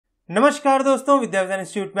नमस्कार दोस्तों, विद्या vision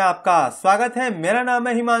institute में आपका स्वागत है। मेरा नाम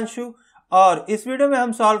है हिमांशु और इस वीडियो में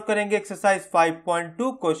हम सॉल्व करेंगे एक्सरसाइज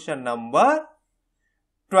 5.2 क्वेश्चन नंबर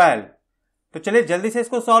 12। तो चलिए जल्दी से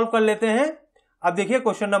इसको सॉल्व कर लेते हैं। अब देखिए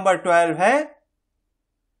क्वेश्चन नंबर 12 है,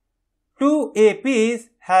 2 APs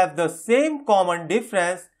have the same common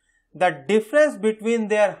difference. The difference between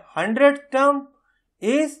their 100th term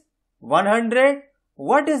is 100.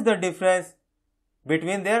 What is the difference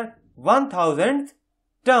between their 1000th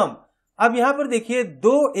term? अब यहां पर देखिए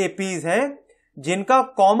 2 APs हैं जिनका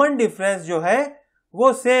कॉमन डिफरेंस जो है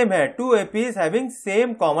वो सेम है। 2 APs having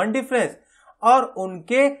same common difference और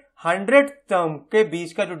उनके 100 टर्म के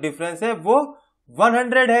बीच का जो डिफरेंस है वो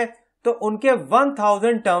 100 है। तो उनके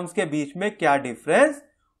 1000 टर्म्स के बीच में क्या डिफरेंस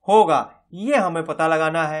होगा ये हमें पता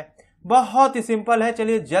लगाना है। बहुत ही सिंपल है,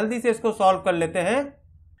 चलिए जल्दी से इसको सॉल्व कर लेते हैं।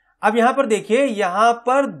 अब यहां पर देखिए, यहां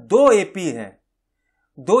पर 2 AP हैं,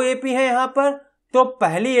 2 AP हैं यहां पर। तो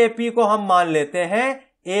पहली AP को हम मान लेते हैं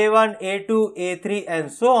A1, A2, A3 and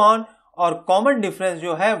so on, और कॉमन डिफरेंस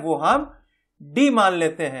जो है वो हम D मान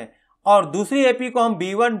लेते हैं। और दूसरी AP को हम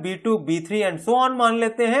B1, B2, B3 and so on मान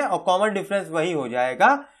लेते हैं और कॉमन डिफरेंस वही हो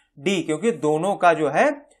जाएगा D, क्योंकि दोनों का जो है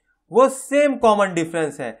वो सेम कॉमन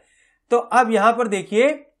डिफरेंस है। तो अब यहां पर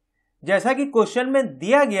देखिए, जैसा कि क्वेश्चन में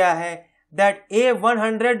दिया गया है that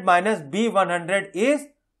A100 minus B100 is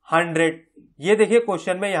 100। ये देखिए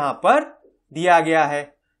क्वेश्चन में यहां पर दिया गया है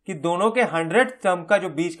कि दोनों के 100 टर्म का जो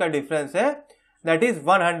बीच का डिफरेंस है दैट इज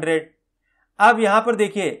 100। अब यहां पर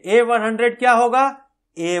देखिए A100 क्या होगा,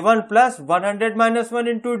 A1 plus 100 minus 1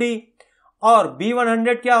 into D, और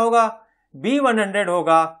B100 क्या होगा, B100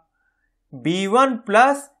 होगा B1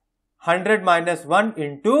 plus 100 minus 1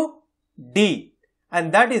 into D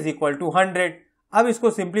and that is equal to 100। अब इसको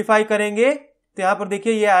सिंप्लीफाई करेंगे तो यहां पर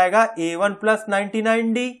देखिए ये आएगा A1 प्लस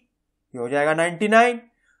 99D, ये हो जाएगा 99,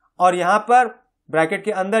 और यहां पर ब्रैकेट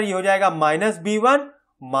के अंदर ये हो जाएगा माइनस B1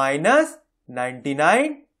 माइनस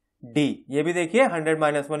 99D। ये भी देखिए 100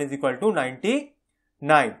 minus 1 is equal to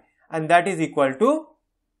 99 and that is equal to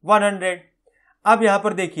 100। अब यहां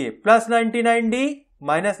पर देखिए प्लस 99D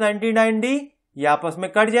माइनस 99D ये आपस में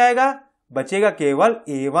कट जाएगा, बचेगा केवल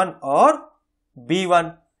A1 और B1।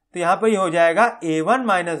 तो यहां पर ये हो जाएगा A1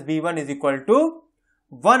 minus B1 is equal to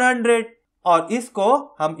 100, और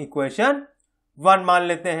इसको हम इक्वेशन 1 मान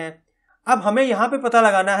लेते हैं। अब हमें यहां पे पता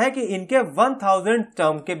लगाना है कि इनके 1000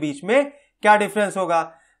 टर्म के बीच में क्या डिफरेंस होगा।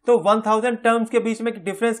 तो 1000 टर्म्स के बीच में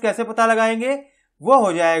डिफरेंस कैसे पता लगाएंगे, वो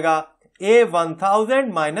हो जाएगा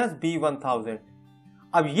A1000 माइनस B1000।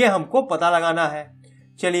 अब ये हमको पता लगाना है।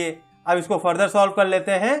 चलिए अब इसको फर्दर सॉल्व कर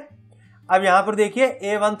लेते हैं। अब यहां पर देखिए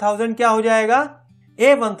A1000 क्या हो जाएगा,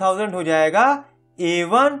 A1000 हो जाएगा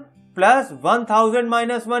A1 plus 1000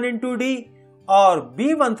 minus 1 into D, और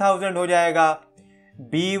B1000 हो जाएगा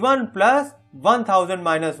B1 plus 1000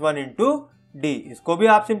 minus 1 into D. इसको भी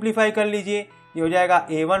आप सिंप्लीफाई कर लीजिए, ये हो जाएगा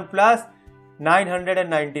A1 प्लस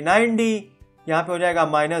 999D, यहां पे हो जाएगा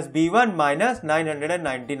माइनस B1 माइनस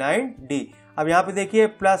 999D। अब यहां पे देखिए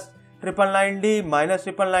प्लस 999D माइनस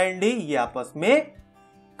 999D ये आपस में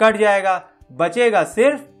कट जाएगा, बचेगा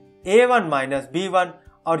सिर्फ A1 माइनस B1।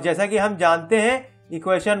 और जैसा कि हम जानते हैं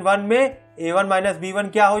इक्वेशन 1 में A1 माइनस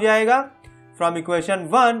B1 क्या हो जाएगा, from equation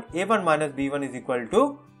 1 A1 minus B1 is equal to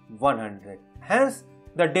 100. Hence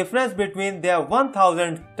the difference between their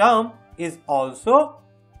 1000 term is also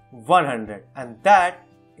 100, and that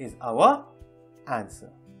is our answer.